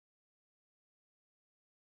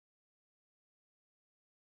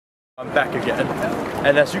I'm back again,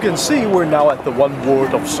 and as you can see, we're now at the One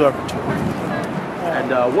World Observatory. And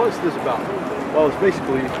what is this about? Well, it's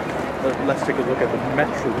basically, let's take a look at the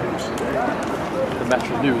Metro News today. The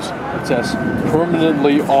Metro News, it says,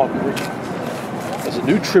 permanently honored. As a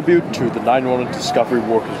new tribute to the 9/11 discovery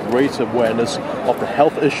workers raise awareness of the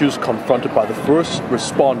health issues confronted by the first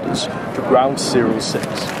responders to Ground Zero 6.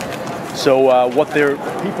 So what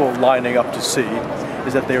people lining up to see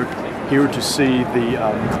is that they're here to see the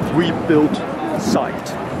rebuilt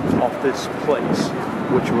site of this place,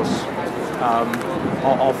 which was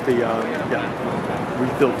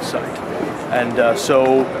rebuilt site. And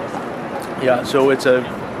so it's a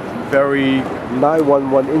very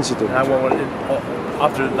 9/11 incident. 9/11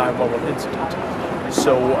 after the 9/11 incident.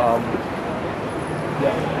 So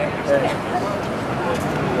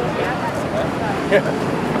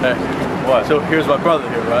Well, so here's my brother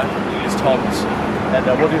here, right? He's Thomas. And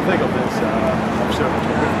what do you think of this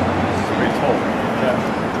observatory? It's pretty tall. Yeah,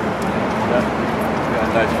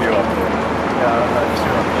 nice view up there. Yeah, nice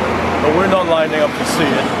view up there. But we're not lining up to see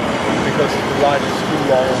it because the line is too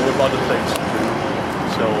long with other things to do.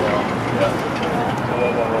 So yeah. So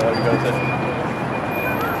what are you guys saying?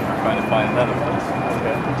 Trying to find another place.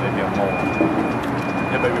 Okay. Maybe a mole.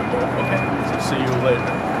 Yeah, maybe a mole. Okay. So see you later.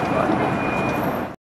 Bye.